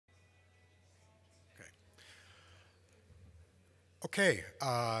Okay,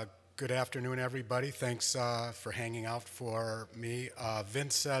 good afternoon, everybody. Thanks for hanging out for me.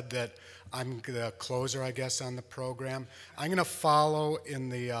 Vince said that I'm the closer, I guess, on the program. I'm going to follow in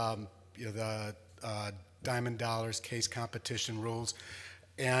the Diamond Dollars case competition rules,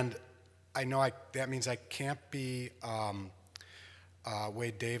 and I know that means I can't be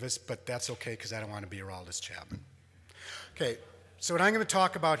Wade Davis, but that's okay because I don't want to be Aroldis Chapman. Okay. So what I'm going to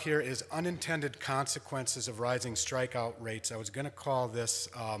talk about here is unintended consequences of rising strikeout rates. I was going to call this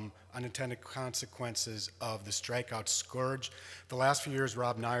unintended consequences of the strikeout scourge. The last few years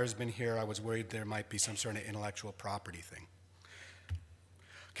Rob Neyer's been here. I was worried there might be some sort of intellectual property thing.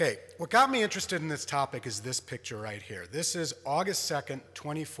 Okay, what got me interested in this topic is this picture right here. This is August 2nd,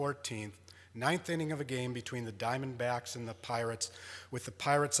 2014, ninth inning of a game between the Diamondbacks and the Pirates, with the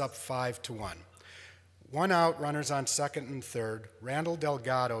Pirates up 5-1. One out, runners on second and third. Randall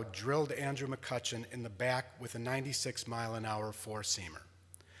Delgado drilled Andrew McCutchen in the back with a 96-mile-an-hour four-seamer.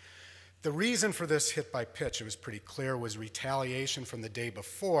 The reason for this hit by pitch, it was pretty clear, was retaliation from the day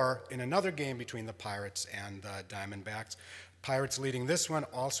before in another game between the Pirates and the Diamondbacks. Pirates leading this one,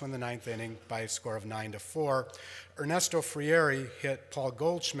 also in the ninth inning, by a score of 9-4. Ernesto Frieri hit Paul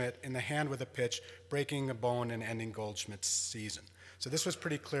Goldschmidt in the hand with a pitch, breaking a bone and ending Goldschmidt's season. So this was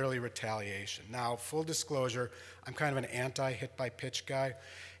pretty clearly retaliation. Now, full disclosure, I'm kind of an anti-hit-by-pitch guy.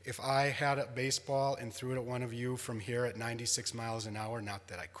 If I had a baseball and threw it at one of you from here at 96 miles an hour, not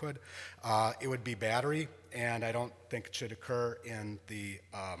that I could, it would be battery, and I don't think it should occur in the,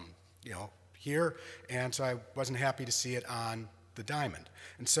 here, and so I wasn't happy to see it on the diamond.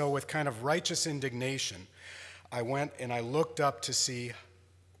 And so with kind of righteous indignation, I went and I looked up to see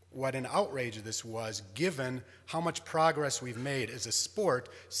what an outrage this was, given how much progress we've made as a sport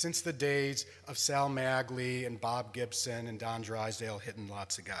since the days of Sal Magley and Bob Gibson and Don Drysdale hitting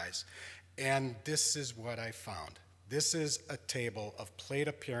lots of guys. And this is what I found. This is a table of plate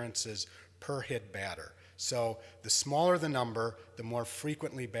appearances per hit batter. So the smaller the number, the more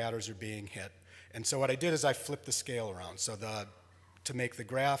frequently batters are being hit. And so what I did is I flipped the scale around. So to make the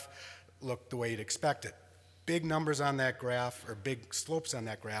graph look the way you'd expect it. Big numbers on that graph, or big slopes on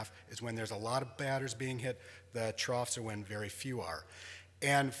that graph, is when there's a lot of batters being hit. The troughs are when very few are.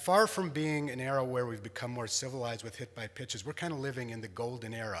 And far from being an era where we've become more civilized with hit by pitches, we're kind of living in the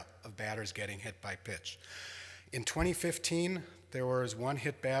golden era of batters getting hit by pitch. In 2015, there was one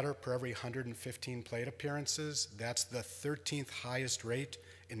hit batter per every 115 plate appearances. That's the 13th highest rate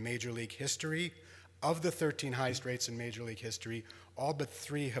in Major League history. Of the 13 highest rates in Major League history, all but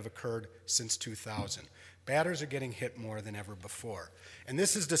 3 have occurred since 2000. Batters are getting hit more than ever before. And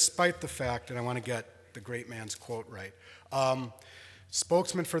this is despite the fact, and I want to get the great man's quote right,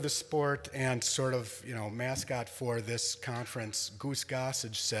 spokesman for the sport and sort of, mascot for this conference, Goose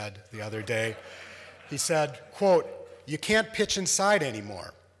Gossage, said the other day, he said, quote, "You can't pitch inside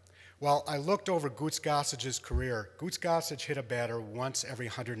anymore." Well, I looked over Goose Gossage's career. Goose Gossage hit a batter once every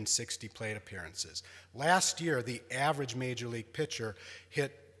 160 plate appearances. Last year, the average Major League pitcher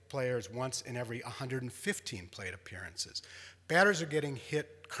hit players once in every 115 plate appearances. Batters are getting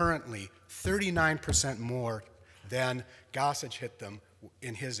hit currently 39% more than Gossage hit them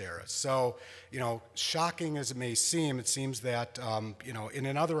in his era. So, shocking as it may seem, it seems that, in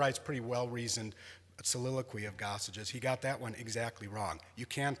an otherwise pretty well-reasoned soliloquy of Gossage's, he got that one exactly wrong. You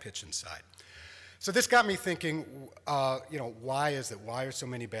can pitch inside. So this got me thinking, why is it? Why are so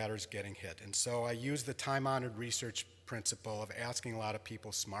many batters getting hit? And so I used the time-honored research principle of asking a lot of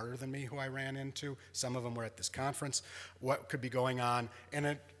people smarter than me who I ran into. Some of them were at this conference, what could be going on, and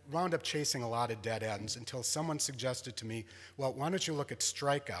it wound up chasing a lot of dead ends until someone suggested to me, well, why don't you look at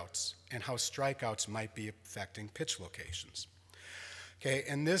strikeouts and how strikeouts might be affecting pitch locations. Okay,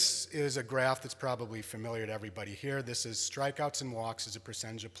 and this is a graph that's probably familiar to everybody here. This is strikeouts and walks as a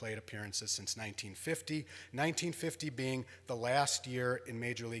percentage of plate appearances since 1950. 1950 being the last year in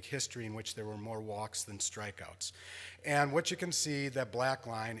Major League history in which there were more walks than strikeouts. And what you can see, that black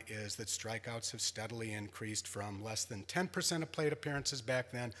line, is that strikeouts have steadily increased from less than 10% of plate appearances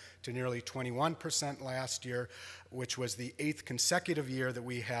back then to nearly 21% last year, which was the 8th consecutive year that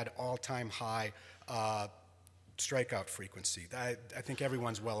we had all-time high strikeout frequency. I think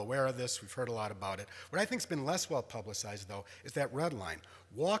everyone's well aware of this. We've heard a lot about it. What I think's been less well publicized, though, is that red line.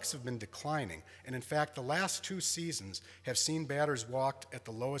 Walks have been declining, and in fact, the last 2 seasons have seen batters walked at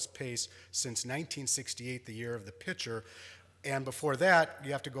the lowest pace since 1968, the year of the pitcher, and before that,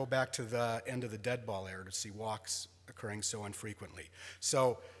 you have to go back to the end of the dead ball era to see walks occurring so infrequently.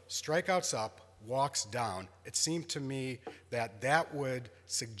 So strikeouts up, walks down. It seemed to me that that would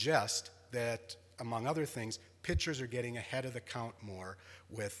suggest that, among other things, pitchers are getting ahead of the count more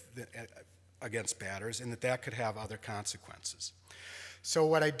with against batters and that could have other consequences. So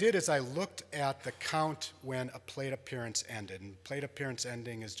what I did is I looked at the count when a plate appearance ended. And plate appearance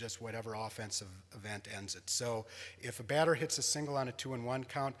ending is just whatever offensive event ends it. So if a batter hits a single on a 2-1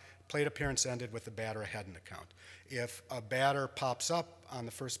 count, plate appearance ended with the batter ahead in the count. If a batter pops up on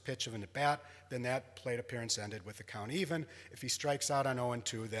the first pitch of an at-bat, then that plate appearance ended with the count even. If he strikes out on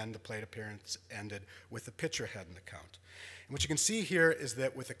 0-2, then the plate appearance ended with the pitcher ahead in the count. And what you can see here is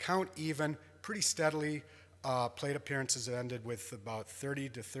that with the count even, pretty steadily, plate appearances ended with about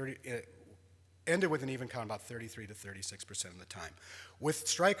ended with an even count about 33 to 36% of the time. With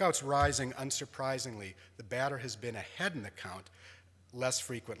strikeouts rising, unsurprisingly, the batter has been ahead in the count less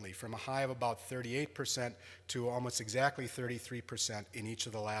frequently, from a high of about 38% to almost exactly 33% in each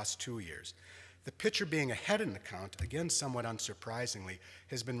of the last 2 years. The pitcher being ahead in the count, again somewhat unsurprisingly,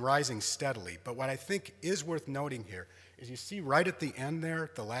 has been rising steadily. But what I think is worth noting here is you see right at the end there,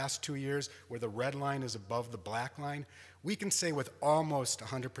 the last 2 years, where the red line is above the black line, we can say with almost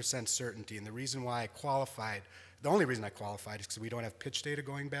 100% certainty, and the reason why I qualified, the only reason I qualified is because we don't have pitch data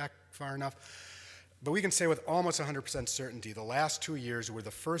going back far enough, but we can say with almost 100% certainty the last 2 years were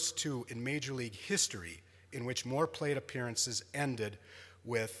the first two in Major League history in which more plate appearances ended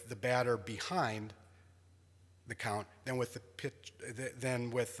with the batter behind the count than with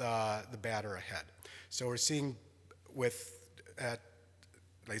the batter ahead. So we're seeing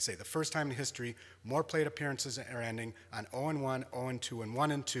like I say, the first time in history, more plate appearances are ending on 0-1, 0-2, and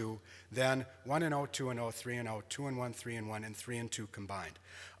 1-2 than 1-0, 2-0, 3-0, 2-1, 3-1, and 3-2 combined.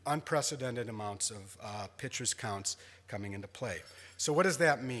 Unprecedented amounts of pitchers' counts coming into play. So what does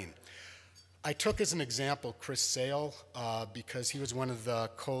that mean? I took as an example Chris Sale because he was one of the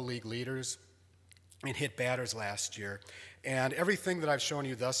co-league leaders in hit batters last year. And everything that I've shown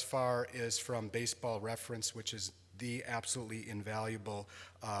you thus far is from Baseball Reference, which is the absolutely invaluable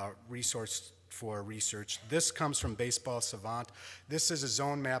resource for research. This comes from Baseball Savant. This is a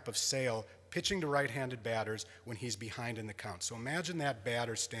zone map of Sale pitching to right-handed batters when he's behind in the count. So imagine that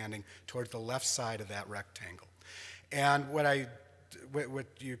batter standing towards the left side of that rectangle. And what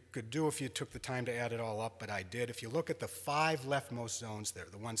you could do if you took the time to add it all up, but I did, if you look at the 5 leftmost zones there,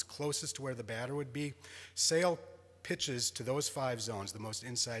 the ones closest to where the batter would be, Sale pitches to those 5 zones, the most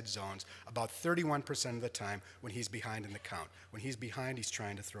inside zones, about 31% of the time when he's behind in the count. When he's behind, he's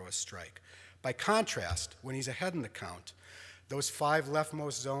trying to throw a strike. By contrast, when he's ahead in the count, those 5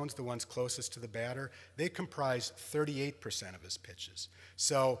 leftmost zones, the ones closest to the batter, they comprise 38% of his pitches.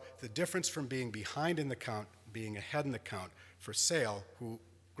 So the difference from being behind in the count, being ahead in the count for Sale, who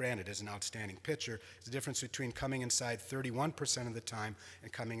granted is an outstanding pitcher, is the difference between coming inside 31% of the time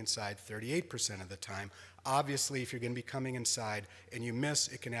and coming inside 38% of the time. Obviously, if you're going to be coming inside and you miss,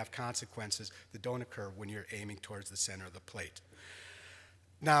 it can have consequences that don't occur when you're aiming towards the center of the plate.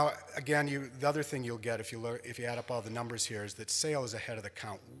 Now, again, the other thing you'll get if you add up all the numbers here is that Sale is ahead of the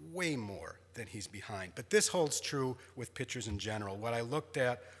count way more than he's behind. But this holds true with pitchers in general. What I looked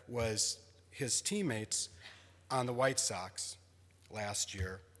at was his teammates on the White Sox last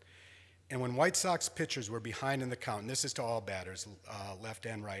year. And when White Sox pitchers were behind in the count, and this is to all batters, left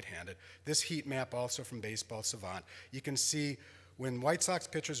and right-handed, this heat map also from Baseball Savant, you can see when White Sox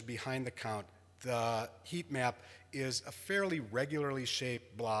pitchers are behind the count, the heat map is a fairly regularly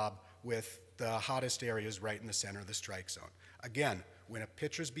shaped blob with the hottest areas right in the center of the strike zone. Again, when a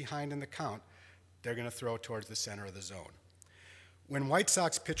pitcher's behind in the count, they're going to throw towards the center of the zone. When White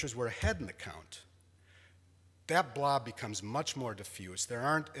Sox pitchers were ahead in the count, that blob becomes much more diffuse. There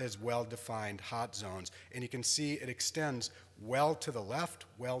aren't as well-defined hot zones, and you can see it extends well to the left,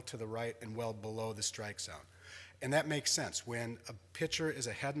 well to the right, and well below the strike zone. And that makes sense. When a pitcher is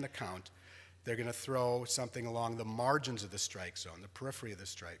ahead in the count, they're going to throw something along the margins of the strike zone, the periphery of the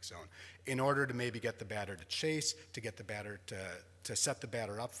strike zone, in order to maybe get the batter to chase, to get the batter to set the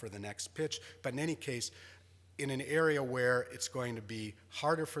batter up for the next pitch. But in any case, in an area where it's going to be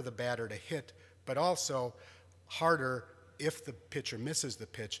harder for the batter to hit, but also harder if the pitcher misses the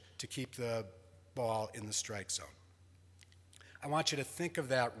pitch to keep the ball in the strike zone. I want you to think of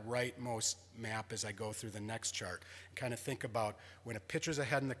that rightmost map as I go through the next chart and kind of think about when a pitcher's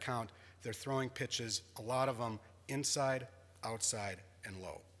ahead in the count, they're throwing pitches, a lot of them inside, outside, and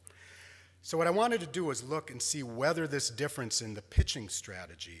low. So what I wanted to do was look and see whether this difference in the pitching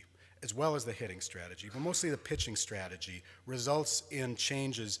strategy as well as the hitting strategy, but mostly the pitching strategy, results in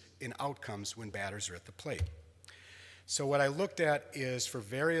changes in outcomes when batters are at the plate. So what I looked at is for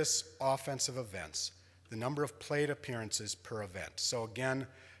various offensive events, the number of plate appearances per event. So again,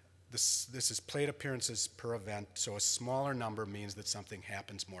 this is plate appearances per event, so a smaller number means that something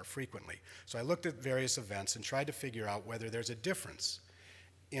happens more frequently. So I looked at various events and tried to figure out whether there's a difference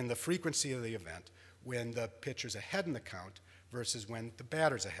in the frequency of the event when the pitcher's ahead in the count versus when the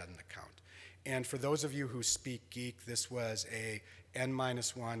batter's ahead in the count. And for those of you who speak geek, this was a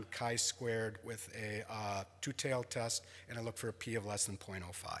n-1 chi-squared with a two-tailed test, and I looked for a p of less than 0.05.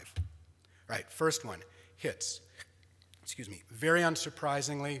 Right, first one, hits. Excuse me. Very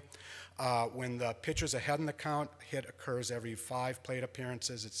unsurprisingly, when the pitcher's ahead in the count, hit occurs every 5 plate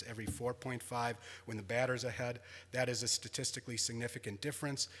appearances. It's every 4.5 when the batter's ahead. That is a statistically significant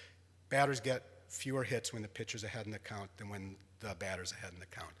difference. Batters get fewer hits when the pitcher's ahead in the count than when the batter's ahead in the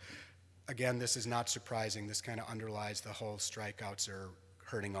count. Again, this is not surprising. This kind of underlies the whole strikeouts are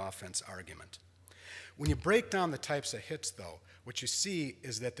hurting offense argument. When you break down the types of hits, though, what you see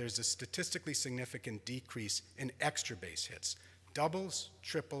is that there's a statistically significant decrease in extra base hits. Doubles,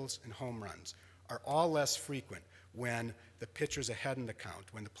 triples, and home runs are all less frequent when the pitcher's ahead in the count,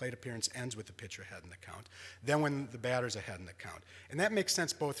 when the plate appearance ends with the pitcher ahead in the count, than when the batter's ahead in the count. And that makes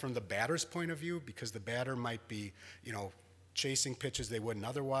sense both from the batter's point of view, because the batter might be, chasing pitches they wouldn't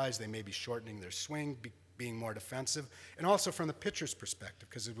otherwise. They may be shortening their swing, being more defensive, and also from the pitcher's perspective,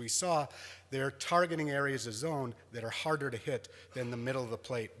 because as we saw, they're targeting areas of zone that are harder to hit than the middle of the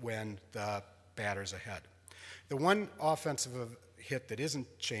plate when the batter's ahead. The one offensive hit that isn't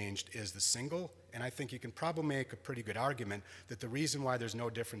changed is the single, and I think you can probably make a pretty good argument that the reason why there's no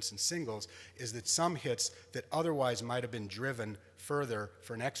difference in singles is that some hits that otherwise might have been driven further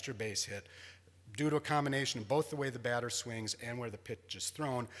for an extra base hit, due to a combination of both the way the batter swings and where the pitch is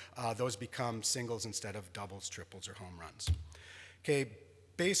thrown, those become singles instead of doubles, triples, or home runs. Okay,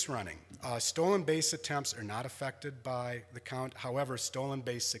 base running. Stolen base attempts are not affected by the count. However, stolen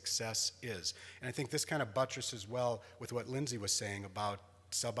base success is. And I think this kind of buttresses well with what Lindsay was saying about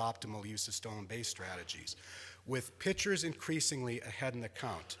suboptimal use of stolen base strategies. With pitchers increasingly ahead in the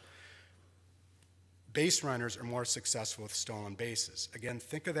count, base runners are more successful with stolen bases. Again,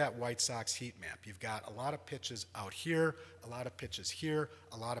 think of that White Sox heat map. You've got a lot of pitches out here, a lot of pitches here,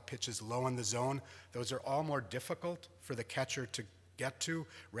 a lot of pitches low in the zone. Those are all more difficult for the catcher to get to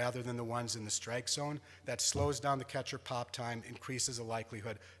rather than the ones in the strike zone. That slows down the catcher pop time, increases the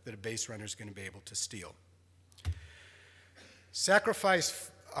likelihood that a base runner is going to be able to steal. Sacrifice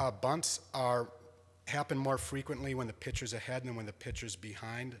bunts happen more frequently when the pitcher's ahead than when the pitcher's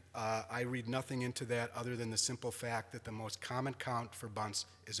behind. I read nothing into that other than the simple fact that the most common count for bunts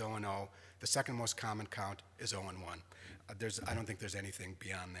is 0-0. The second most common count is 0-1. I don't think there's anything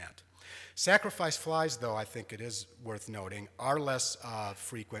beyond that. Sacrifice flies, though, I think it is worth noting, are less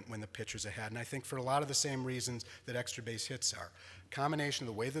frequent when the pitcher's ahead, and I think for a lot of the same reasons that extra base hits are. Combination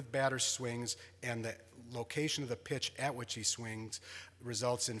of the way the batter swings and the location of the pitch at which he swings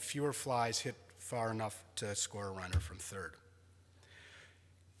results in fewer flies hit far enough to score a runner from third.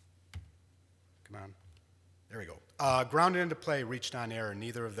 Come on. There we go. Grounded into play, reached on error.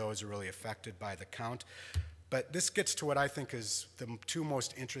 Neither of those are really affected by the count. But this gets to what I think is the two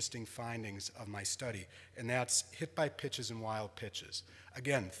most interesting findings of my study, and that's hit by pitches and wild pitches.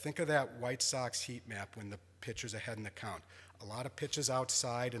 Again, think of that White Sox heat map when the pitcher's ahead in the count. A lot of pitches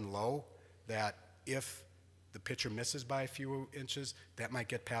outside and low that if the pitcher misses by a few inches, that might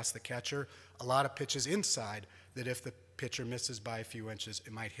get past the catcher. A lot of pitches inside that if the pitcher misses by a few inches,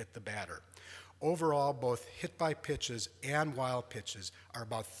 it might hit the batter. Overall, both hit by pitches and wild pitches are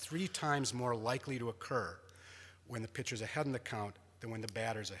about 3 times more likely to occur when the pitcher's ahead in the count than when the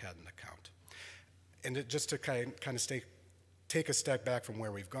batter's ahead in the count. And just to kind of take a step back from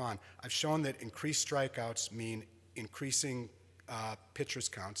where we've gone, I've shown that increased strikeouts mean increasing pitchers'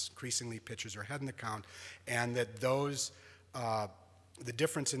 counts. Increasingly, pitchers are ahead in the count, and that those the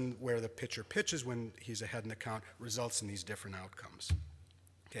difference in where the pitcher pitches when he's ahead in the count results in these different outcomes.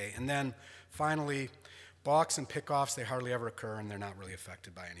 Okay, and then finally, balks and pickoffs, they hardly ever occur, and they're not really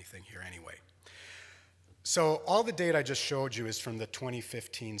affected by anything here anyway. So all the data I just showed you is from the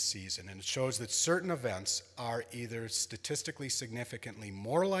 2015 season, and it shows that certain events are either statistically significantly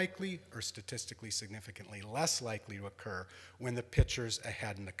more likely or statistically significantly less likely to occur when the pitcher's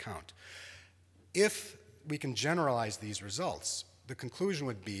ahead in the count. If we can generalize these results, the conclusion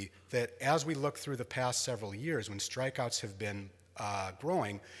would be that as we look through the past several years when strikeouts have been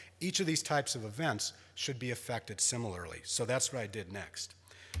growing, each of these types of events should be affected similarly. So that's what I did next.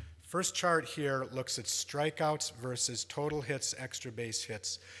 First chart here looks at strikeouts versus total hits, extra base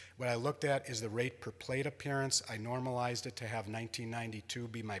hits. What I looked at is the rate per plate appearance. I normalized it to have 1992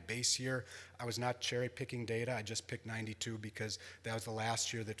 be my base year. I was not cherry picking data. I just picked 92 because that was the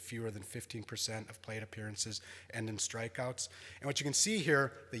last year that fewer than 15% of plate appearances end in strikeouts. And what you can see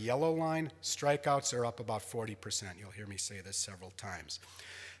here, the yellow line, strikeouts are up about 40%. You'll hear me say this several times.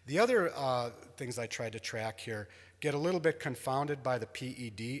 The other things I tried to track here get a little bit confounded by the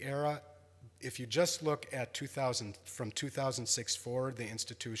PED era. If you just look at from 2006 forward, the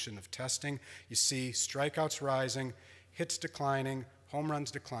institution of testing, you see strikeouts rising, hits declining, home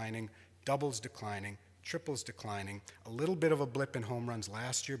runs declining, doubles declining, triples declining, a little bit of a blip in home runs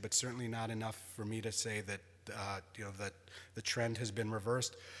last year, but certainly not enough for me to say that, that the trend has been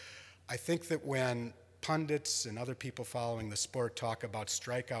reversed. I think that when pundits and other people following the sport talk about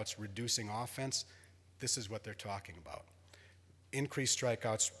strikeouts reducing offense, this is what they're talking about. Increased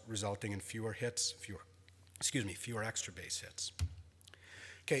strikeouts resulting in fewer hits, fewer extra base hits.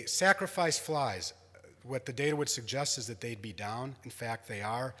 Okay, sacrifice flies. What the data would suggest is that they'd be down. In fact, they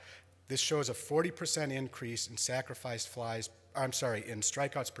are. This shows a 40% increase in sacrifice flies, in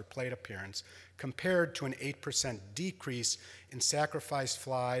strikeouts per plate appearance, compared to an 8% decrease in sacrifice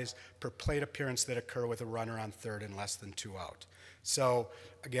flies per plate appearance that occur with a runner on third and less than 2 out. So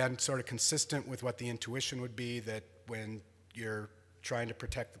again, sort of consistent with what the intuition would be, that when you're trying to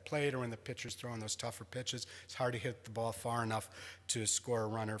protect the plate or when the pitcher's throwing those tougher pitches, it's hard to hit the ball far enough to score a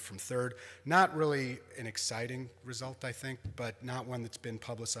runner from third. Not really an exciting result, I think, but not one that's been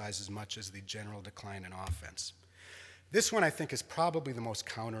publicized as much as the general decline in offense. This one, I think, is probably the most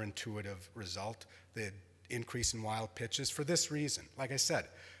counterintuitive result, the increase in wild pitches, for this reason. Like I said,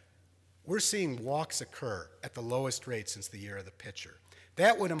 we're seeing walks occur at the lowest rate since the year of the pitcher.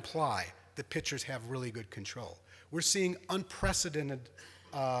 That would imply that pitchers have really good control. We're seeing unprecedented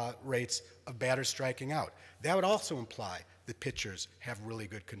rates of batters striking out. That would also imply that pitchers have really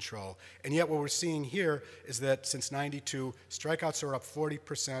good control. And yet what we're seeing here is that since '92, strikeouts are up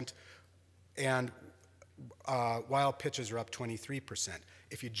 40% and wild pitches are up 23%.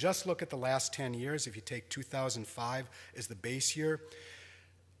 If you just look at the last 10 years, if you take 2005 as the base year,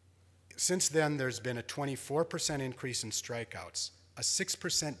 since then there's been a 24% increase in strikeouts, a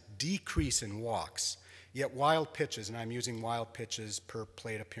 6% decrease in walks, yet wild pitches, and I'm using wild pitches per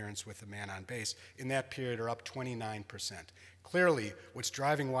plate appearance with a man on base, in that period are up 29%. Clearly, what's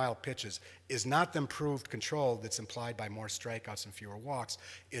driving wild pitches is not the improved control that's implied by more strikeouts and fewer walks.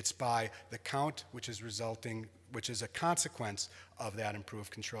 It's by the count, which is a consequence of that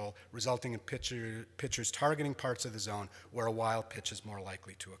improved control, resulting in pitchers targeting parts of the zone where a wild pitch is more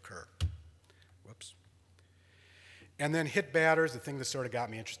likely to occur. Whoops. And then hit batters, the thing that sort of got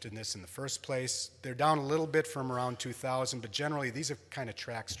me interested in this in the first place. They're down a little bit from around 2000, but generally these have kind of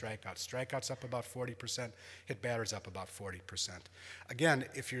tracked strikeouts. Strikeouts up about 40%, hit batters up about 40%. Again,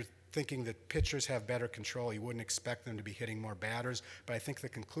 if you're thinking that pitchers have better control, you wouldn't expect them to be hitting more batters, but I think the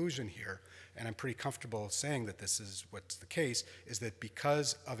conclusion here, and I'm pretty comfortable saying that this is what's the case, is that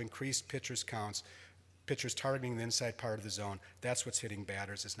because of increased pitchers counts, pitchers targeting the inside part of the zone, that's what's hitting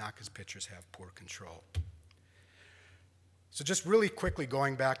batters. It's not because pitchers have poor control. So just really quickly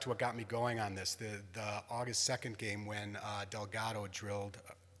going back to what got me going on this, the August 2nd game when Delgado drilled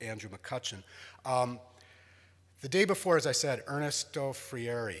Andrew McCutchen. The day before, as I said, Ernesto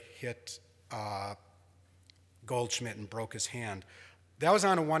Frieri hit Goldschmidt and broke his hand. That was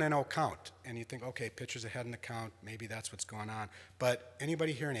on a 1-0 count. And you think, okay, pitcher's ahead in the count, maybe that's what's going on. But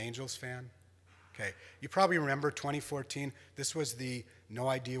anybody here an Angels fan? Okay, you probably remember 2014. This was the no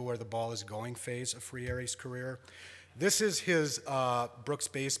idea where the ball is going phase of Frieri's career. This is his Brooks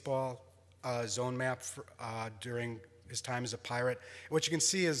Baseball zone map during his time as a Pirate. What you can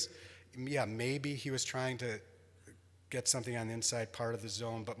see is, yeah, maybe he was trying to get something on the inside part of the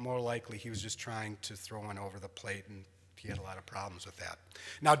zone, but more likely he was just trying to throw one over the plate, and he had a lot of problems with that.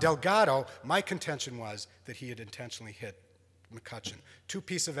 Now, Delgado, my contention was that he had intentionally hit McCutchen. Two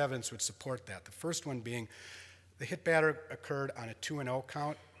pieces of evidence would support that. The first one being the hit batter occurred on a 2-0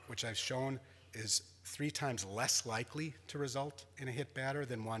 count, which I've shown is 3 times less likely to result in a hit batter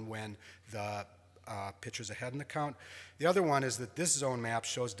than one when the pitcher's ahead in the count. The other one is that this zone map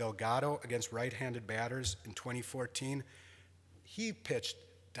shows Delgado against right-handed batters in 2014. He pitched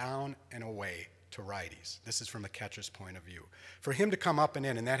down and away to righties. This is from a catcher's point of view. For him to come up and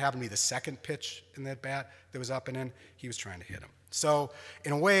in, and that happened to be the second pitch in that bat that was up and in, he was trying to hit him. So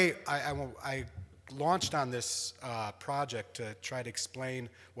in a way, I launched on this project to try to explain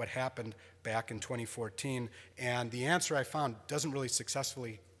what happened back in 2014, and the answer I found doesn't really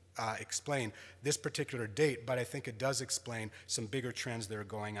successfully explain this particular date, but I think it does explain some bigger trends that are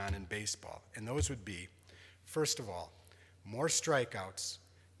going on in baseball. And those would be, first of all, more strikeouts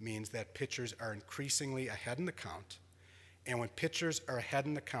means that pitchers are increasingly ahead in the count, and when pitchers are ahead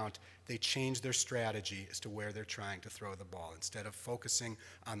in the count, they change their strategy as to where they're trying to throw the ball. Instead of focusing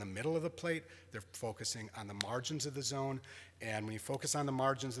on the middle of the plate, they're focusing on the margins of the zone, and when you focus on the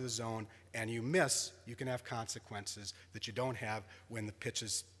margins of the zone and you miss, you can have consequences that you don't have when the pitch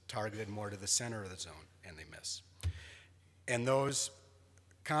is targeted more to the center of the zone and they miss. And those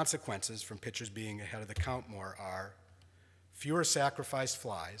consequences from pitchers being ahead of the count more are fewer sacrificed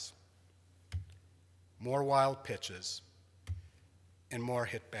flies, more wild pitches, and more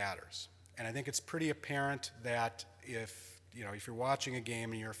hit batters. And I think it's pretty apparent that if you're watching a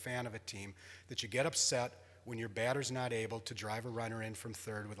game and you're a fan of a team, that you get upset when your batter's not able to drive a runner in from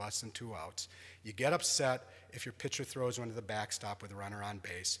third with less than 2 outs. You get upset if your pitcher throws one to the backstop with a runner on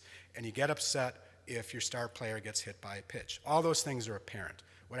base. And you get upset if your star player gets hit by a pitch. All those things are apparent.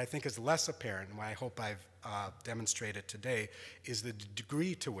 What I think is less apparent, and what I hope I've demonstrated today, is the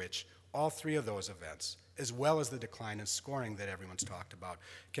degree to which all three of those events, as well as the decline in scoring that everyone's talked about,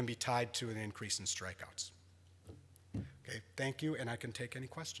 can be tied to an increase in strikeouts. Okay, thank you, and I can take any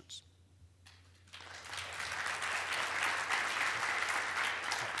questions.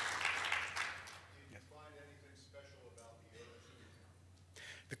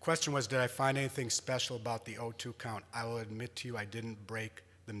 The question was, did I find anything special about the O2 count? I will admit to you, I didn't break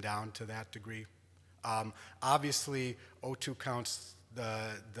them down to that degree. Obviously, O2 counts,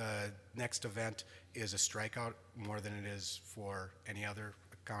 the next event is a strikeout more than it is for any other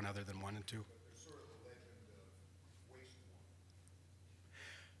count other than 1 and 2.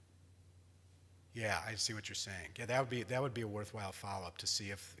 Yeah, I see what you're saying. Yeah, that would be a worthwhile follow-up to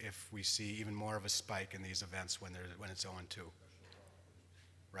see if we see even more of a spike in these events when it's 0 and 2.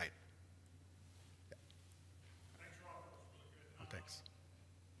 Right. Yeah. Thanks, Rob. That was really good. Oh, thanks.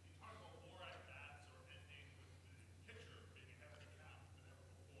 You talk about more at bats or ending with the pitcher being ahead of the count than ever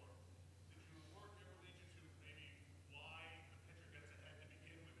before. Did your work ever lead you to maybe why the pitcher gets ahead to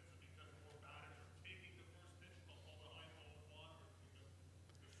begin with? Is it because more batters are taking the first pitch and they'll hold the line hold one, or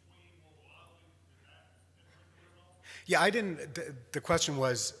because they're swinging more wildly? Did that enter into it at all? Yeah, I didn't. The question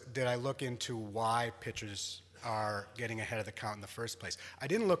was, did I look into why pitchers are getting ahead of the count in the first place? I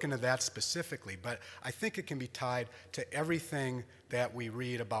didn't look into that specifically, but I think it can be tied to everything that we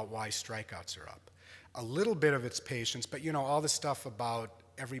read about why strikeouts are up. A little bit of it's patience, but all the stuff about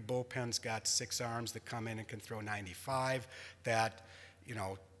every bullpen's got 6 arms that come in and can throw 95, that,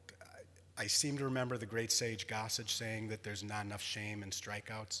 I seem to remember the great sage Gossage saying that there's not enough shame in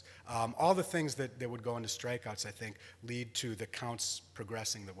strikeouts. All the things that would go into strikeouts, I think, lead to the counts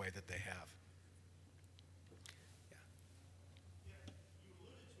progressing the way that they have.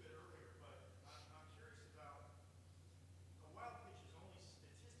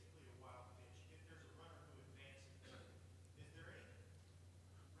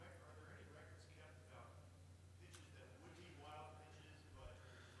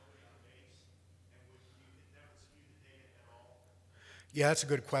 Yeah, that's a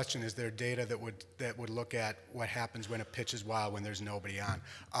good question. Is there data that would look at what happens when a pitch is wild when there's nobody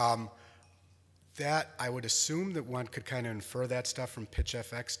on? That I would assume that one could kind of infer that stuff from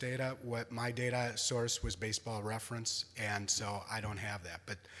PitchFX data. What my data source was Baseball Reference, and so I don't have that.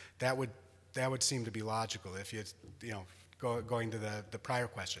 But that would seem to be logical if going to the prior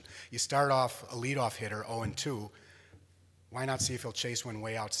question. You start off a leadoff hitter 0 and 2. Why not see if he'll chase one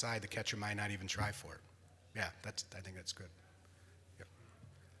way outside? The catcher might not even try for it. Yeah, I think that's good.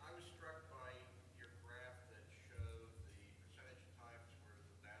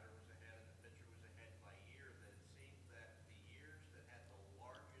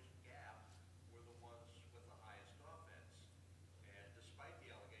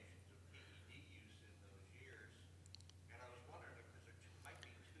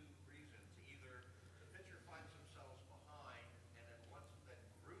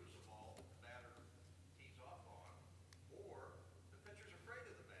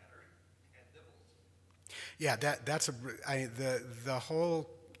 Yeah, that's the whole.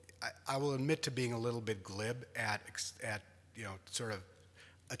 I will admit to being a little bit glib at sort of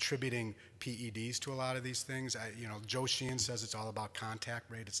attributing PEDs to a lot of these things. Joe Sheehan says it's all about contact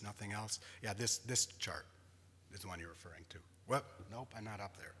rate; it's nothing else. Yeah, this chart is the one you're referring to. Well, nope, I'm not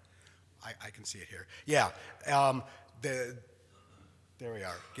up there. I can see it here. Yeah, there we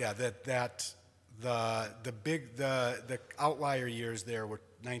are. Yeah, the outlier years there were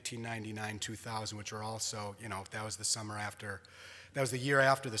 1999, 2000, which were also, that was the year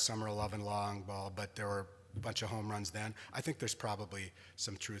after the summer 11 long ball, but there were a bunch of home runs then. I think there's probably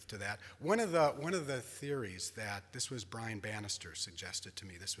some truth to that. One of the theories that this was Brian Bannister suggested to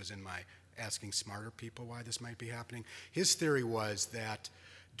me. This was in my Asking Smarter People why this might be happening. His theory was that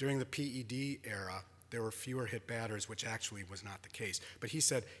during the PED era, there were fewer hit batters, which actually was not the case. But he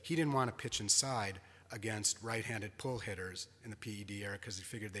said he didn't want to pitch inside against right-handed pull hitters in the PED era because he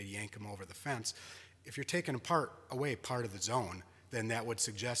figured they'd yank him over the fence. If you're taking away part of the zone, then that would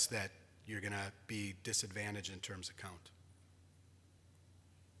suggest that you're going to be disadvantaged in terms of count.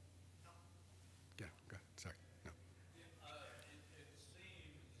 Yeah, go ahead. Sorry. No.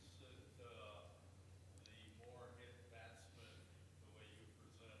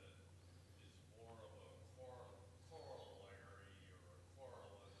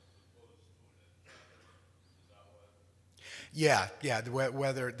 Yeah.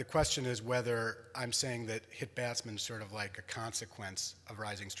 Whether the question is whether I'm saying that hit batsmen sort of like a consequence of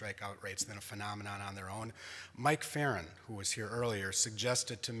rising strikeout rates than a phenomenon on their own. Mike Farron, who was here earlier,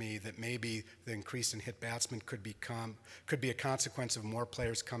 suggested to me that maybe the increase in hit batsmen could be a consequence of more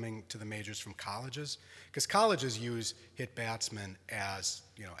players coming to the majors from colleges, because colleges use hit batsmen as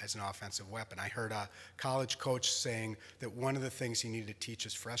as an offensive weapon. I heard a college coach saying that one of the things he needed to teach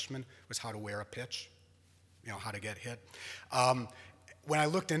his freshmen was how to wear a pitch. How to get hit. When I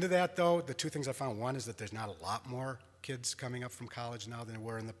looked into that, though, the two things I found: one is that there's not a lot more kids coming up from college now than there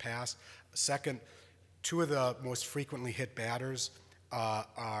were in the past. Second, two of the most frequently hit batters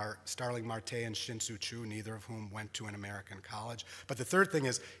are Starling Marte and Shin-Soo Choo, neither of whom went to an American college. But the third thing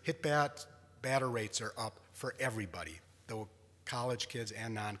is batter rates are up for everybody, the college kids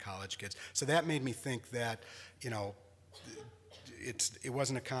and non-college kids. So that made me think that, it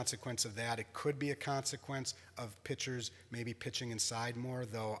wasn't a consequence of that. It could be a consequence of pitchers maybe pitching inside more,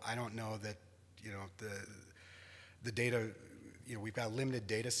 though I don't know that, the data, we've got a limited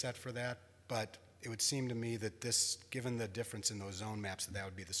data set for that, but it would seem to me that this, given the difference in those zone maps, that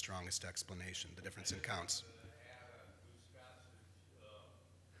would be the strongest explanation, the difference in counts.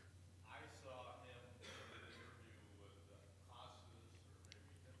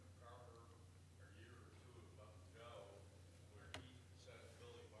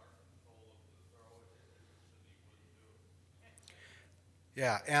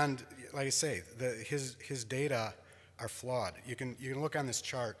 Yeah, and like I say, his data are flawed. You can look on this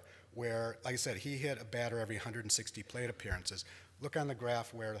chart where, like I said, he hit a batter every 160 plate appearances. Look on the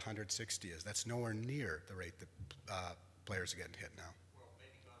graph where the 160 is. That's nowhere near the rate that players are getting hit now. Well,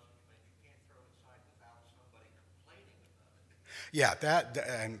 maybe because you can't throw inside without somebody complaining about it. Yeah,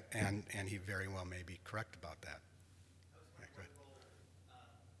 and he very well may be correct about that.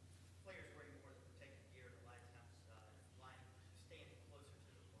 Players wearing more than protective gear, the lights standing closer to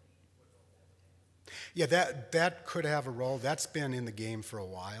the plate. What role that would have? Yeah, that could have a role. That's been in the game for a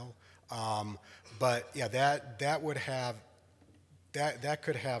while, but yeah, that would have that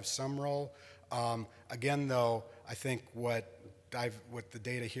could have some role. Again, though, I think what the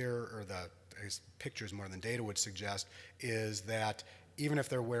data here, or the pictures more than data would suggest, is that even if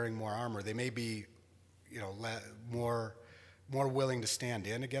they're wearing more armor, they may be, more willing to stand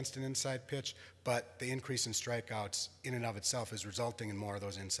in against an inside pitch, but the increase in strikeouts in and of itself is resulting in more of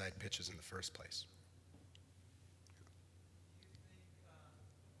those inside pitches in the first place.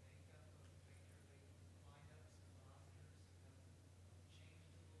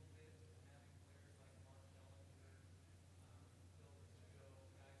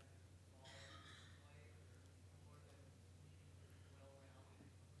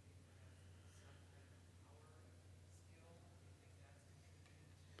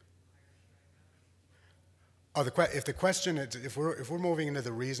 Oh, if the question is, if we're moving into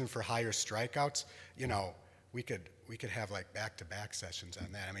the reason for higher strikeouts, we could have like back-to-back sessions on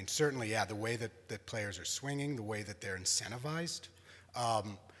that. I mean, certainly, yeah, the way that players are swinging, the way that they're incentivized.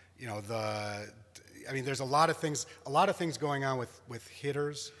 There's a lot of things going on with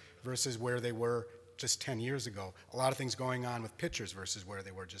hitters versus where they were just 10 years ago. A lot of things going on with pitchers versus where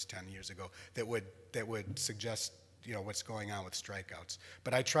they were just 10 years ago that would suggest what's going on with strikeouts.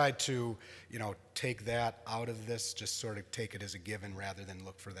 But I tried to take that out of this, just sort of take it as a given rather than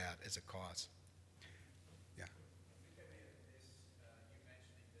look for that as a cause. Yeah. I think I may have missed you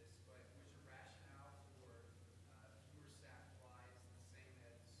mentioning this, but was your rationale for fewer sac flies the same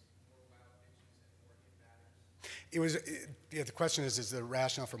as more wild pitches and more hit batters? The question is the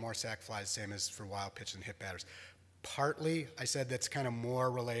rationale for more sac flies the same as for wild pitch and hit batters? Partly, I said that's kind of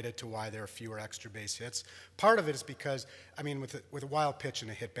more related to why there are fewer extra base hits. Part of it is because, with a wild pitch and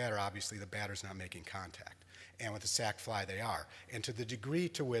a hit batter, obviously the batter's not making contact. And with a sac fly, they are. And to the degree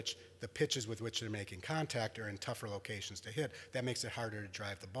to which the pitches with which they're making contact are in tougher locations to hit, that makes it harder to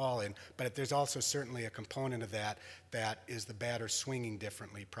drive the ball in. But there's also certainly a component of that is the batter swinging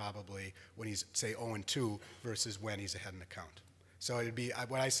differently probably when he's, say, 0-2 versus when he's ahead in the count. So it'd be,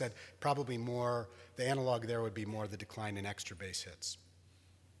 what I said, probably more, the analog there would be more the decline in extra base hits.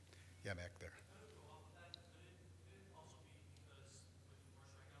 Yeah, back there.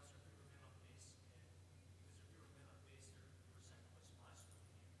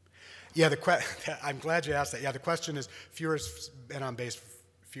 Yeah, I'm glad you asked that. Yeah, the question is fewer men on base,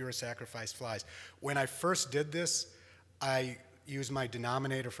 fewer sacrificed flies. When I first did this, I used my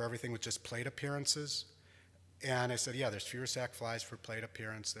denominator for everything with just plate appearances. And I said, yeah, there's fewer sac flies for plate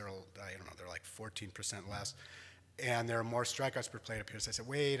appearance. They're like 14% less. And there are more strikeouts per plate appearance. I said,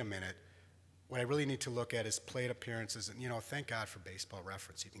 wait a minute. what I really need to look at is plate appearances, and thank God for Baseball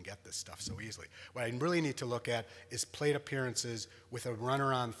Reference. You can get this stuff so easily. What I really need to look at is plate appearances with a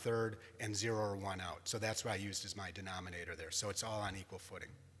runner on third and 0 or 1 out. So that's what I used as my denominator there. So it's all on equal footing.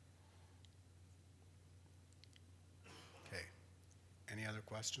 Okay. Any other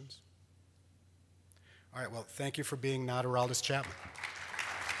questions? All right, well, thank you for being Naderaldus Chapman.